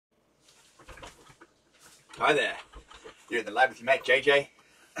Hi there, you're in the lab with your mate JJ.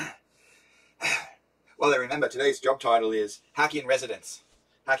 Well, remember today's job title is Hack in Residence.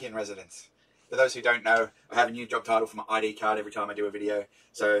 Hack in Residence. For those who don't know, I have a new job title for my ID card every time I do a video.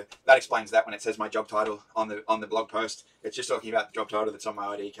 So that explains that when it says my job title on the blog post. It's just talking about the job title that's on my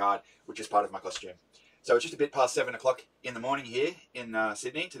ID card, which is part of my costume. So it's just a bit past 7 o'clock in the morning here in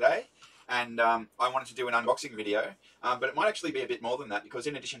Sydney today. And I wanted to do an unboxing video, but it might actually be a bit more than that, because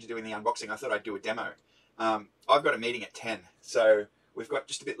in addition to doing the unboxing, I thought I'd do a demo. I've got a meeting at 10, so we've got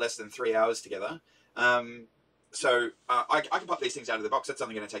just a bit less than 3 hours together. So I can pop these things out of the box. That's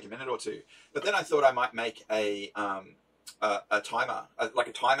only going to take a minute or two. But then I thought I might make a timer, like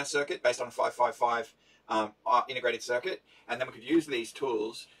a timer circuit based on a 555 integrated circuit, and then we could use these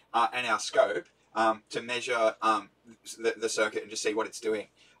tools and our scope to measure the circuit and just see what it's doing.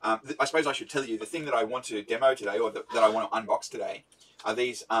 I suppose I should tell you the thing that I want to demo today, or that I want to unbox today, are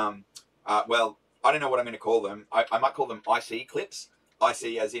these, well, I don't know what I'm going to call them. I might call them IC clips.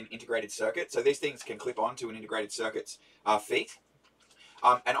 IC as in integrated circuit. So these things can clip onto an integrated circuit's feet.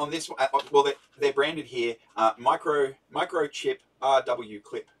 And on this, well, they're branded here, microchip RW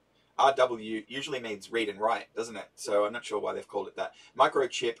clip. RW usually means read and write, doesn't it? So I'm not sure why they've called it that.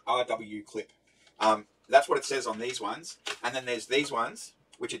 Microchip RW clip. That's what it says on these ones. And then there's these ones,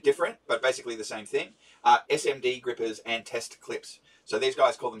 which are different, but basically the same thing. SMD grippers and test clips. So these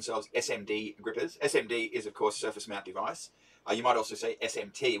guys call themselves SMD grippers. SMD is, of course, surface mount device. You might also say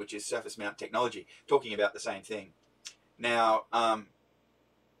SMT, which is surface mount technology, talking about the same thing. Now,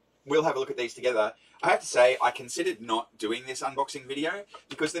 we'll have a look at these together. I have to say, I considered not doing this unboxing video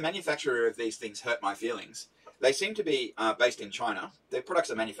because the manufacturer of these things hurt my feelings. They seem to be based in China. Their products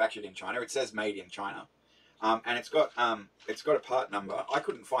are manufactured in China. It says made in China. And it's got a part number. I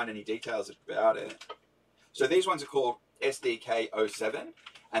couldn't find any details about it. So these ones are called SDK07,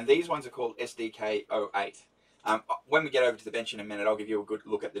 and these ones are called SDK08. When we get over to the bench in a minute, I'll give you a good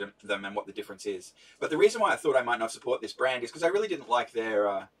look at them and what the difference is. But the reason why I thought I might not support this brand is because I really didn't like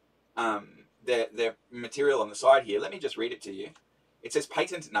their material on the side here. Let me just read it to you. It says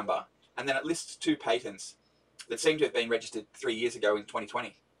patent number, and then it lists 2 patents that seem to have been registered 3 years ago in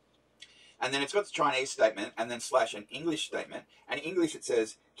 2020. And then it's got the Chinese statement, and then / an English statement. And in English it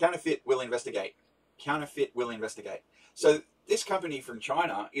says, counterfeit will investigate. Counterfeit will investigate. So this company from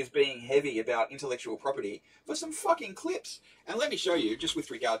China is being heavy about intellectual property for some fucking clips. And let me show you, just with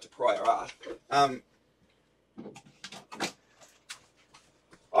regard to prior art. I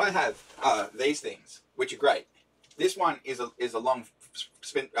have these things, which are great. This one is a long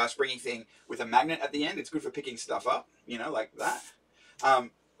springy thing with a magnet at the end. It's good for picking stuff up, you know, like that.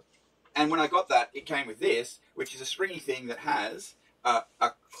 And when I got that, it came with this, which is a springy thing that has a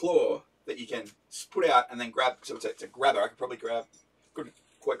claw that you can put out and then grab. So it's a grabber. I could probably grab, couldn't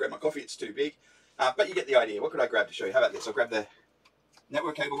quite grab my coffee, it's too big. But you get the idea. What could I grab to show you? How about this? I'll grab the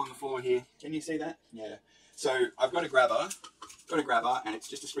network cable on the floor here. Can you see that? Yeah. So I've got a grabber, and it's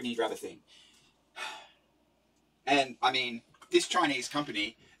just a springy grabber thing. And I mean, this Chinese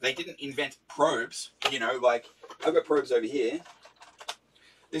company, they didn't invent probes, you know, like I've got probes over here.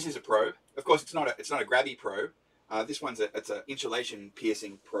 This is a probe. Of course, it's not a grabby probe. This one's it's an insulation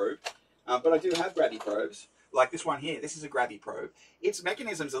piercing probe. But I do have grabby probes, like this one here. This is a grabby probe. Its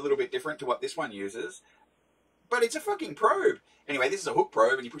mechanism's a little bit different to what this one uses, but it's a fucking probe. Anyway, this is a hook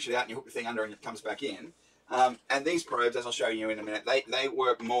probe, and you push it out and you hook the thing under and it comes back in. And these probes, as I'll show you in a minute, they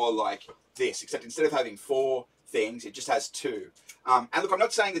work more like this, except instead of having 4 things, it just has 2. And look, I'm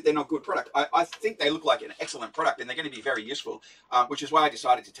not saying that they're not good product. I think they look like an excellent product, and they're going to be very useful, which is why I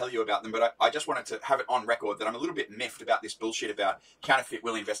decided to tell you about them. But I just wanted to have it on record that I'm a little bit miffed about this bullshit about counterfeit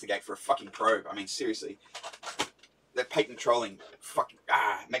will investigate for a fucking probe. I mean, seriously, that patent trolling fucking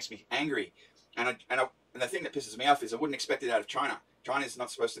makes me angry. And the thing that pisses me off is I wouldn't expect it out of China. China's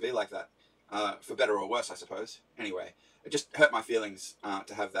not supposed to be like that, for better or worse, I suppose. Anyway. It just hurt my feelings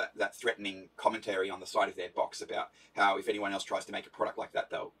to have that threatening commentary on the side of their box about how if anyone else tries to make a product like that,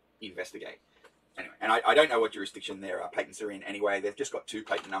 they'll investigate. Anyway, and I don't know what jurisdiction their patents are in anyway. They've just got 2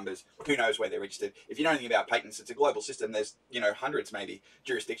 patent numbers. Who knows where they're registered? If you know anything about patents, it's a global system. There's, you know, hundreds maybe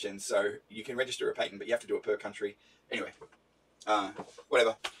jurisdictions. So you can register a patent, but you have to do it per country. Anyway,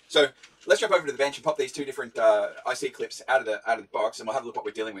 whatever. So let's jump over to the bench and pop these 2 different IC clips out of the box, and we'll have a look what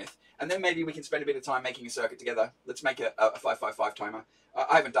we're dealing with. And then maybe we can spend a bit of time making a circuit together. Let's make a 555 timer.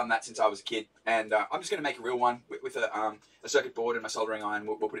 I haven't done that since I was a kid, and I'm just going to make a real one with a circuit board and my soldering iron.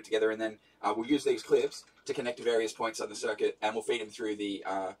 We'll put it together, and then we'll use these clips to connect to various points of the circuit, and we'll feed them through the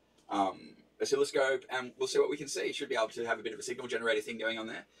oscilloscope, and we'll see what we can see. Should be able to have a bit of a signal generator thing going on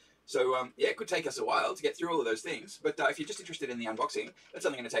there. So yeah, it could take us a while to get through all of those things, but if you're just interested in the unboxing, that's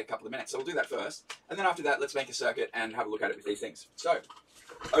only going to take a couple of minutes. So we'll do that first, and then after that, let's make a circuit and have a look at it with these things. So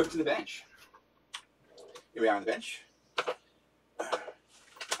over to the bench. Here we are on the bench,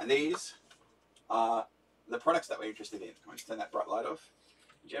 and these are the products that we're interested in. I'll just turn that bright light off.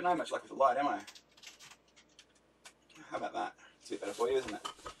 You don't know much luck with the light, am I? How about that? It's a bit better for you, isn't it?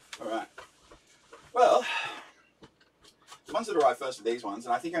 All right. Well, the ones that arrive first are these ones,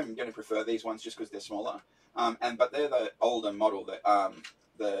 and I think I'm going to prefer these ones just because they're smaller. But they're the older model,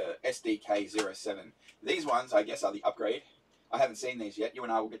 the SDK07. These ones, I guess, are the upgrade. I haven't seen these yet. You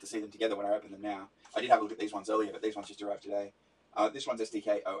and I will get to see them together when I open them now. I did have a look at these ones earlier, but these ones just arrived today. This one's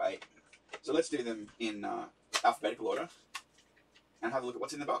SDK08. So let's do them in alphabetical order and have a look at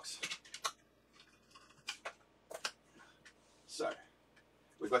what's in the box. So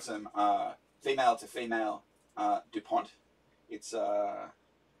we've got some female to female DuPont. It's 4x4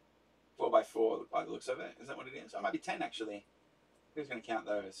 by the looks of it. Is that what it is? Oh, it might be 10 actually. Who's going to count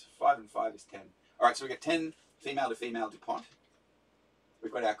those? 5 and 5 is 10. All right, so we got 10 female to female DuPont.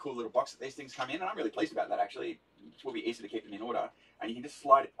 We've got our cool little box that these things come in, and I'm really pleased about that actually. It will be easy to keep them in order, and you can just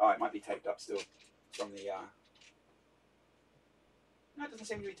slide it. Oh, it might be taped up still from the. No, it doesn't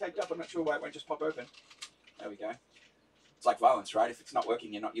seem to be taped up. I'm not sure why it won't just pop open. There we go. It's like violence, right? If it's not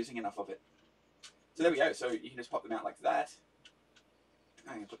working, you're not using enough of it. So there we go. So you can just pop them out like that.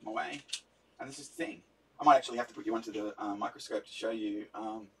 I'm going to put them away. And this is the thing. I might actually have to put you onto the microscope to show you.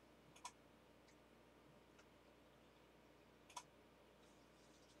 There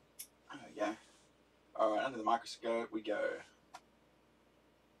we go. All right, under the microscope we go.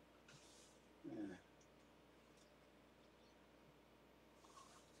 Yeah.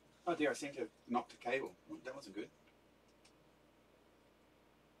 Oh dear, I seem to have knocked a cable. That wasn't good.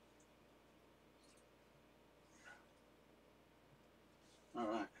 All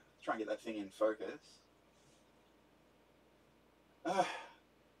right, try and get that thing in focus.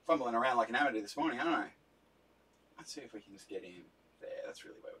 Fumbling around like an amateur this morning, aren't I? Let's see if we can just get in there. That's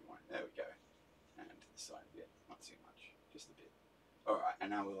really where we want it. There we go. And to the side a bit, not too much, just a bit. All right,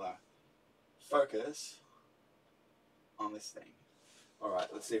 and now we'll focus on this thing. All right,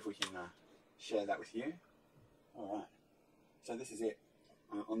 let's see if we can share that with you. All right, so this is it.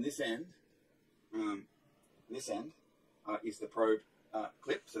 On this end, is the probe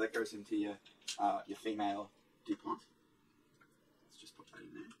clip, so that goes into your female DuPont. Let's just put that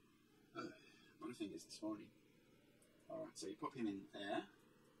in there. Oh, my fingers this morning. All right, so you pop him in there,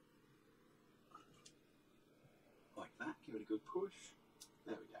 like that. Give it a good push.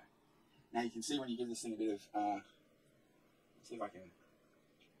 There we go. Now you can see when you give this thing a bit of. Let's see if I can.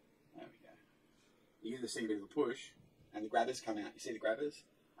 There we go. You give this thing a bit of a push, and the grabbers come out. You see the grabbers,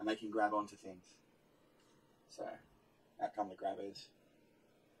 and they can grab onto things. So out come the grabbers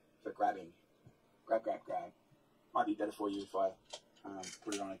for grabbing. Grab, grab, grab. Might be better for you if I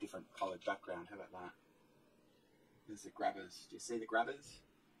put it on a different coloured background. How about that? There's the grabbers. Do you see the grabbers?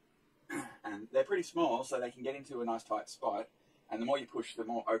 And they're pretty small, so they can get into a nice tight spot. And the more you push, the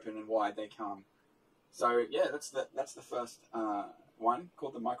more open and wide they come. So yeah, that's the first one,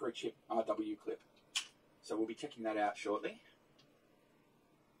 called the microchip RW clip. So we'll be checking that out shortly.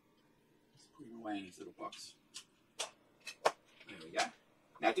 Just put him away in his little box. There we go.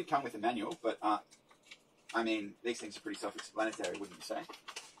 Now it did come with a manual, but I mean, these things are pretty self-explanatory, wouldn't you say?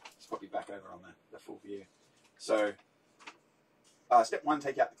 Let's pop you back over on the full view. So, step 1,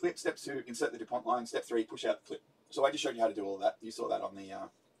 take out the clip. Step 2, insert the DuPont line. Step 3, push out the clip. So I just showed you how to do all of that. You saw that on the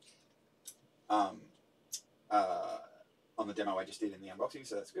demo I just did in the unboxing,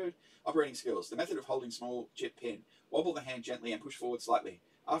 so that's good. Operating skills. The method of holding small chip pin. Wobble the hand gently and push forward slightly.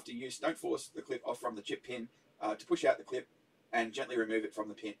 After use, don't force the clip off from the chip pin. To push out the clip, and gently remove it from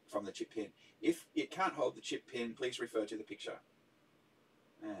the chip pin. If it can't hold the chip pin, please refer to the picture.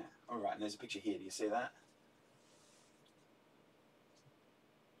 Yeah, all right, and there's a picture here. Do you see that?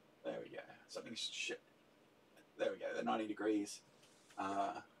 There we go. Something's shit. There we go. They're 90 degrees.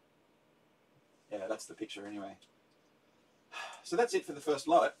 Yeah, that's the picture anyway. So that's it for the first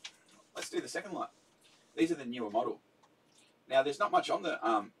lot. Let's do the second lot. These are the newer model. Now, there's not much on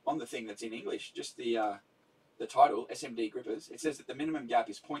the thing that's in English. Just the title, SMD grippers. It says that the minimum gap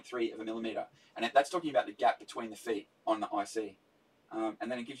is 0.3 of a millimeter, and that's talking about the gap between the feet on the IC.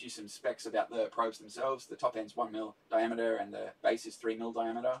 And then it gives you some specs about the probes themselves. The top end's 1 mil diameter, and the base is 3 mil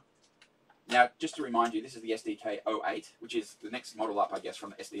diameter. Now, just to remind you, this is the SDK08, which is the next model up, I guess,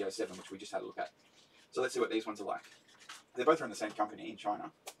 from the SD07, which we just had a look at. So let's see what these ones are like. They're both from the same company in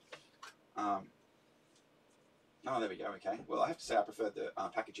China. Oh, there we go. Okay. Well, I have to say I preferred the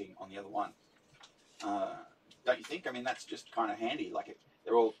packaging on the other one. Don't you think? I mean, that's just kind of handy. Like,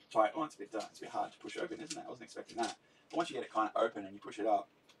 they're all tight. Oh, it's a bit hard to push open, isn't it? I wasn't expecting that. But once you get it kind of open and you push it up,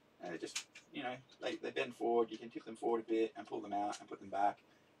 they just, you know, they bend forward. You can tip them forward a bit and pull them out and put them back.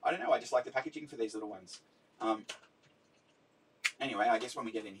 I don't know. I just like the packaging for these little ones. Anyway, I guess when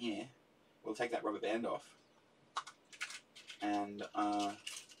we get in here, we'll take that rubber band off, and I'll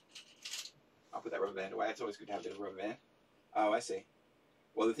put that rubber band away. It's always good to have a bit of rubber band. Oh, I see.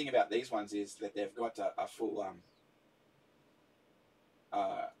 Well, the thing about these ones is that they've got a full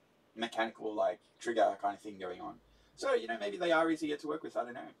mechanical, like, trigger kind of thing going on. So, you know, maybe they are easier to work with. I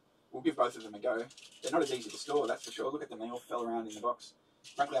don't know. We'll give both of them a go. They're not as easy to store, that's for sure. Look at them. They all fell around in the box.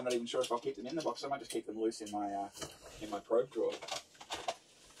 Frankly, I'm not even sure if I'll keep them in the box. I might just keep them loose in my probe drawer.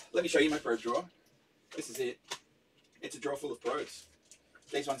 Let me show you my probe drawer. This is it. It's a drawer full of probes.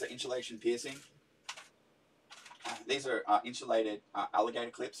 These ones are insulation piercing. These are insulated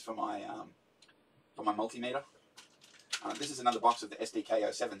alligator clips for my multimeter. This is another box of the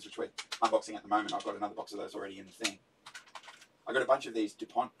SDK07s, which we're unboxing at the moment. I've got another box of those already in the thing. I got a bunch of these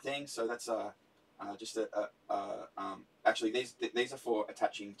DuPont things, so that's actually these are for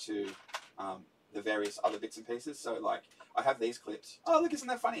attaching to the various other bits and pieces. So, like, I have these clips. Oh, look, isn't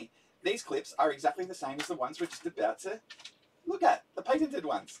that funny? These clips are exactly the same as the ones we're just about to look at, the patented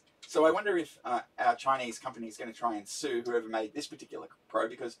ones. So I wonder if our Chinese company is going to try and sue whoever made this particular probe,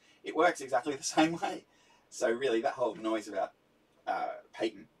 because it works exactly the same way. So really, that whole noise about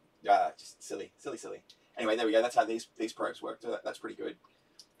patent, just silly. Anyway, there we go. That's how these probes work. So that's pretty good.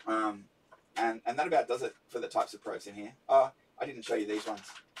 And that about does it for the types of probes in here. I didn't show you these ones.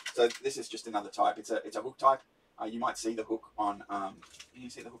 So this is just another type. It's a hook type. You might see the hook on. Can you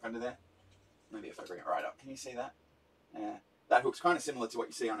see the hook under there? Maybe if I bring it right up. Can you see that? Yeah. That hook's kind of similar to what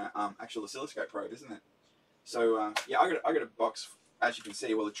you see on an actual oscilloscope probe, isn't it? So yeah, I got a box, as you can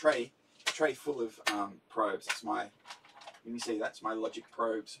see. Well, a tray full of probes. It's my. Can you see that's my Logic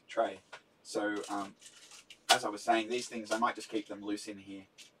probes tray. So as I was saying, these things I might just keep them loose in here.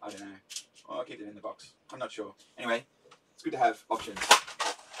 I don't know. Or I'll keep them in the box. I'm not sure. Anyway, it's good to have options.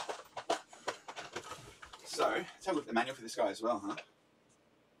 So let's have a look at the manual for this guy as well, huh?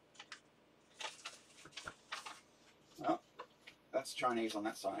 Well, that's Chinese on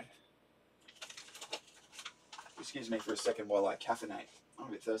that side. Excuse me for a second while I caffeinate. I'm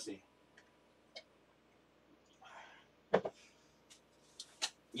a bit thirsty.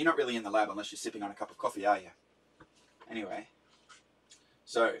 You're not really in the lab unless you're sipping on a cup of coffee, are you? Anyway,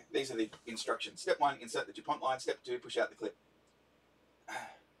 so these are the instructions. Step 1, insert the DuPont line. Step 2, push out the clip.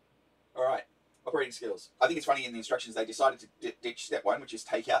 All right, operating skills. I think it's funny in the instructions they decided to ditch step 1, which is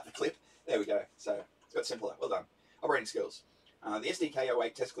take out the clip. There we go. So it's got simpler. Well done. Operating skills. The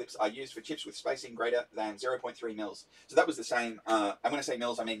SDK08 test clips are used for chips with spacing greater than 0.3 mils. So that was the same. And when I say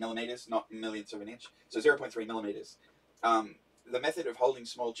mils, I mean millimeters, not millionths of an inch. So 0.3 millimeters. The method of holding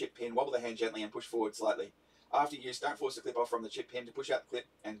small chip pin, wobble the hand gently and push forward slightly. After use, don't force the clip off from the chip pin. To push out the clip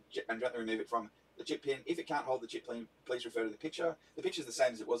and gently remove it from the chip pin. If it can't hold the chip pin, please refer to the picture. The picture is the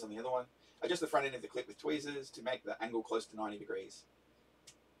same as it was on the other one. Adjust the front end of the clip with tweezers to make the angle close to 90 degrees.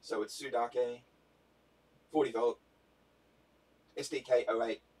 So it's Sudake, 40 volt,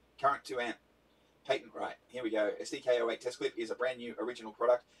 SDK08, current 2 amp, patent right. Here we go. SDK08 test clip is a brand new original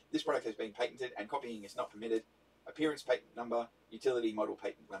product. This product has been patented and copying is not permitted. Appearance patent number, utility model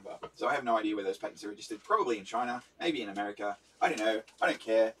patent number. So I have no idea where those patents are registered. Probably in China, maybe in America. I don't know. I don't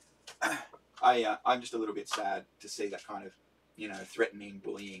care. I'm just a little bit sad to see that kind of, you know, threatening,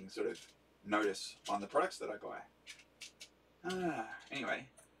 bullying sort of notice on the products that I buy. Anyway,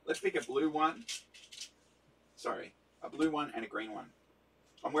 let's pick a blue one. Sorry, a blue one and a green one.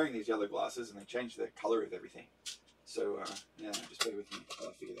 I'm wearing these yellow glasses and they change the color of everything. So yeah, just bear with me.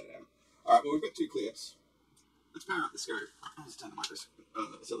 I'll figure that out. All right. Well, we've got 2 clips. Let's power up the scope. Let's turn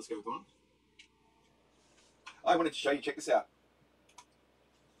the oscilloscope on. I wanted to show you, check this out.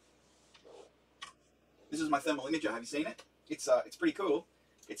 This is my thermal imager. Have you seen it? It's pretty cool.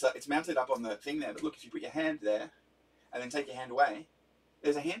 It's mounted up on the thing there, but look, if you put your hand there and then take your hand away,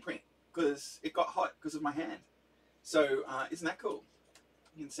 there's a handprint because it got hot because of my hand. So isn't that cool?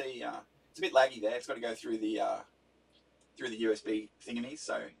 You can see it's a bit laggy there. It's got to go through the USB thingamies,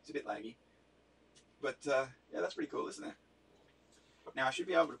 so it's a bit laggy. But yeah, that's pretty cool, isn't it? Now I should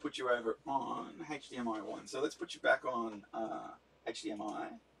be able to put you over on HDMI 1. So let's put you back on HDMI.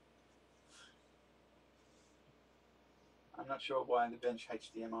 I'm not sure why the bench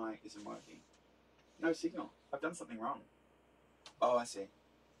HDMI isn't working. No signal. I've done something wrong. Oh, I see.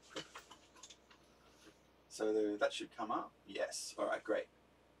 So that should come up. Yes. All right, great.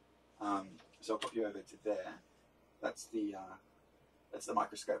 So I'll pop you over to there. That's the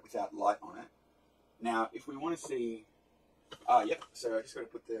microscope without light on it. Now, if we want to see Yep, so I just got to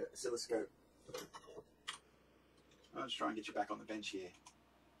put the oscilloscope. I'll just try and get you back on the bench here.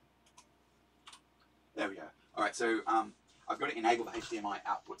 There we go. All right, so I've got to enable the HDMI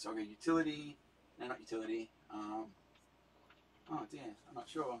output. So I'll go utility, no, not utility. Oh dear, I'm not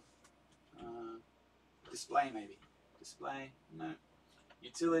sure. Display maybe. Display, no.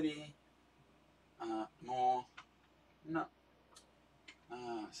 Utility, more, no.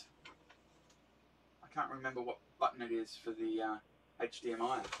 I can't remember what button it is for the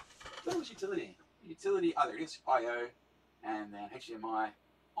HDMI. That was utility. Utility, there it is, I/O, and then HDMI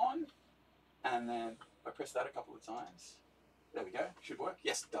on, and then I press that a couple of times. There we go, should work.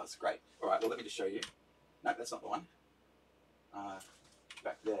 Yes, it does, great. All right, well, let me just show you. No, that's not the one.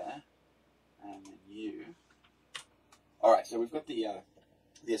 Back there, and then you. All right, so we've got the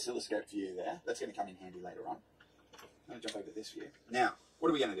oscilloscope view there. That's going to come in handy later on. I'm going to jump over to this view. Now, what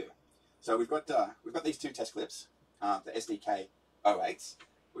are we going to do? So we've got these two test clips, the SDK08s.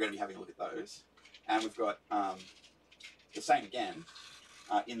 We're going to be having a look at those, and we've got the same again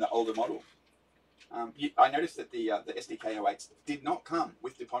in the older model. I noticed that the SDK08s did not come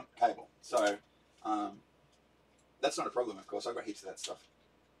with DuPont cable, so that's not a problem. Of course, I've got heaps of that stuff.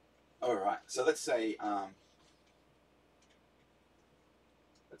 All right, so let's say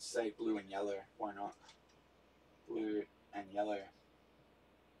blue and yellow. Why not? Blue and yellow.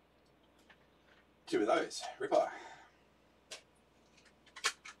 Two of those. Ripper.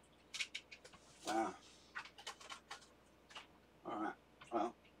 Wow. Alright,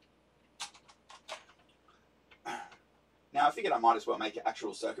 well. Now I figured I might as well make an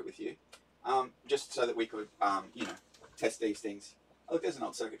actual circuit with you. Just so that we could, you know, test these things. Oh, look, there's an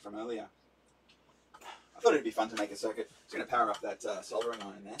old circuit from earlier. I thought it'd be fun to make a circuit. I'm just going to power up that soldering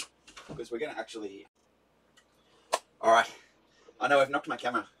iron there. Because we're going to actually... Alright. I know I've knocked my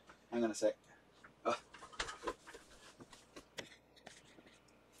camera. Hang on a sec. Oh.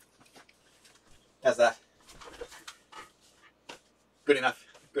 How's that? Good enough.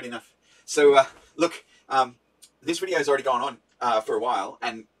 Good enough. So, look, this video's already gone on for a while,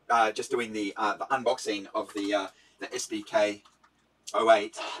 and just doing the unboxing of the SDK08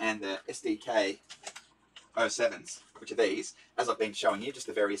 and the SDK07s, which are these, as I've been showing you, just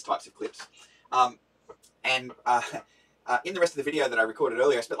the various types of clips. In the rest of the video that I recorded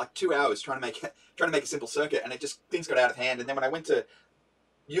earlier, I spent like 2 hours trying to make a simple circuit, and things got out of hand. And then when I went to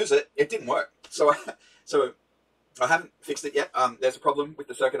use it, it didn't work. So I haven't fixed it yet. There's a problem with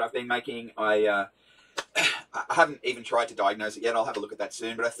the circuit I've been making. I haven't even tried to diagnose it yet. I'll have a look at that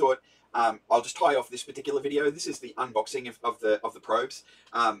soon. But I thought I'll just tie off this particular video. This is the unboxing of the probes.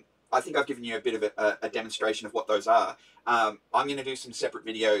 I think I've given you a bit of a demonstration of what those are. I'm going to do some separate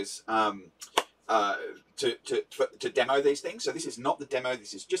videos to demo these things. So this is not the demo,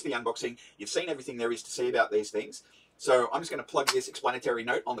 this is just the unboxing. You've seen everything there is to see about these things. So I'm just going to plug this explanatory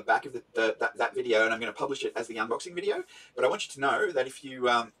note on the back of that video, and I'm going to publish it as the unboxing video. But I want you to know that if you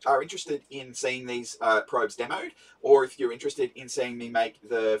are interested in seeing these probes demoed, or if you're interested in seeing me make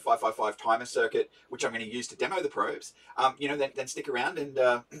the 555 timer circuit, which I'm going to use to demo the probes, you know, then stick around. And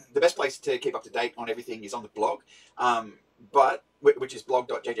the best place to keep up to date on everything is on the blog, which is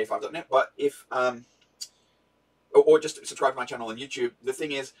blog.jj5.net. But if or just subscribe to my channel on YouTube. The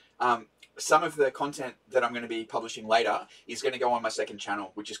thing is, some of the content that I'm going to be publishing later is going to go on my second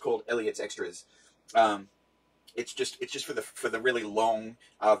channel, which is called Elliot's Extras. It's just for the really long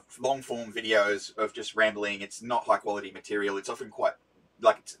form videos of just rambling. It's not high quality material. It's often quite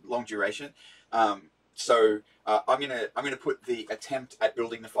it's long duration. So I'm gonna put the attempt at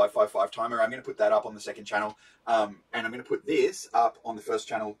building the 555 timer. I'm gonna put that up on the second channel, and I'm gonna put this up on the first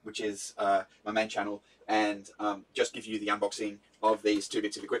channel, which is my main channel, and just give you the unboxing of these two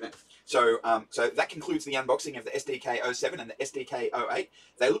bits of equipment. So so that concludes the unboxing of the SDK07 and the SDK08.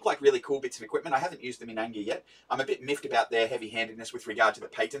 They look like really cool bits of equipment. I haven't used them in anger yet. I'm a bit miffed about their heavy-handedness with regard to the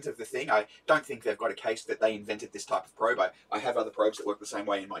patent of the thing. I don't think they've got a case that they invented this type of probe. I have other probes that work the same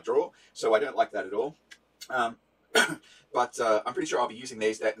way in my drawer, so I don't like that at all. But I'm pretty sure I'll be using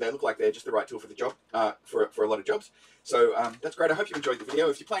these. They look like they're just the right tool for the job, for a lot of jobs. So that's great. I hope you enjoyed the video.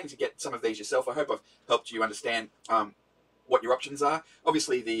 If you're planning to get some of these yourself, I hope I've helped you understand what your options are.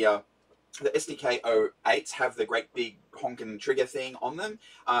 Obviously, the SDK08s have the great big honkin' trigger thing on them,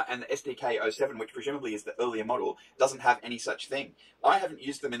 and the SDK07, which presumably is the earlier model, doesn't have any such thing. I haven't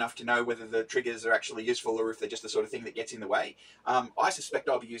used them enough to know whether the triggers are actually useful or if they're just the sort of thing that gets in the way. I suspect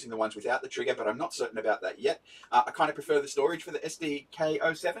I'll be using the ones without the trigger, but I'm not certain about that yet. I kind of prefer the storage for the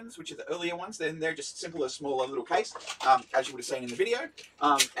SDK07s, which are the earlier ones. Then they're just simpler, smaller little case, as you would have seen in the video.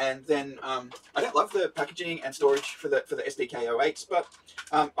 And then I don't love the packaging and storage for the SDK08s, but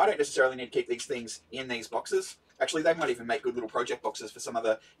I don't necessarily need to keep these things in these boxes. Actually, they might even make good little project boxes for some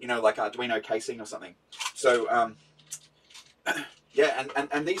other, you know, like Arduino casing or something. So yeah,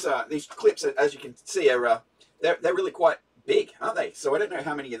 and these clips, as you can see, are they're really quite big, aren't they? So I don't know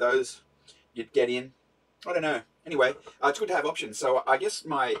how many of those you'd get in. I don't know. Anyway, it's good to have options. So I guess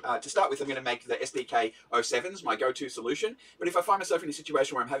to start with, I'm going to make the SDK07s my go-to solution. But if I find myself in a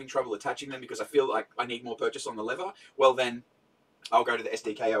situation where I'm having trouble attaching them because I feel like I need more purchase on the lever, well then I'll go to the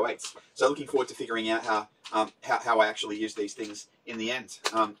SDK08s. So looking forward to figuring out how I actually use these things in the end,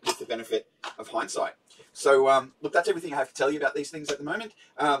 with the benefit of hindsight. So look, that's everything I have to tell you about these things at the moment.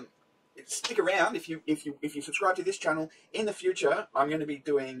 Stick around if you subscribe to this channel. In the future, I'm going to be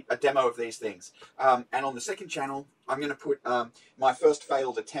doing a demo of these things, and on the second channel, I'm going to put my first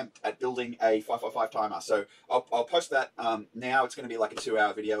failed attempt at building a 555 timer. So I'll post that now. It's going to be like a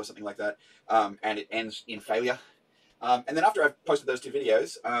 2-hour video or something like that, and it ends in failure. And then after I've posted those 2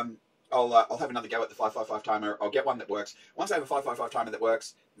 videos, I'll have another go at the 555 timer. I'll get one that works. Once I have a 555 timer that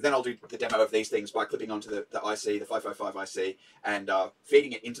works, then I'll do the demo of these things by clipping onto the IC, the 555 IC, and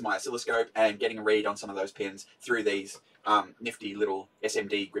feeding it into my oscilloscope and getting a read on some of those pins through these nifty little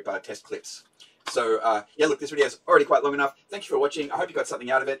SMD gripper test clips. So yeah, look, this video is already quite long enough. Thank you for watching. I hope you got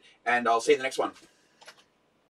something out of it, and I'll see you in the next one.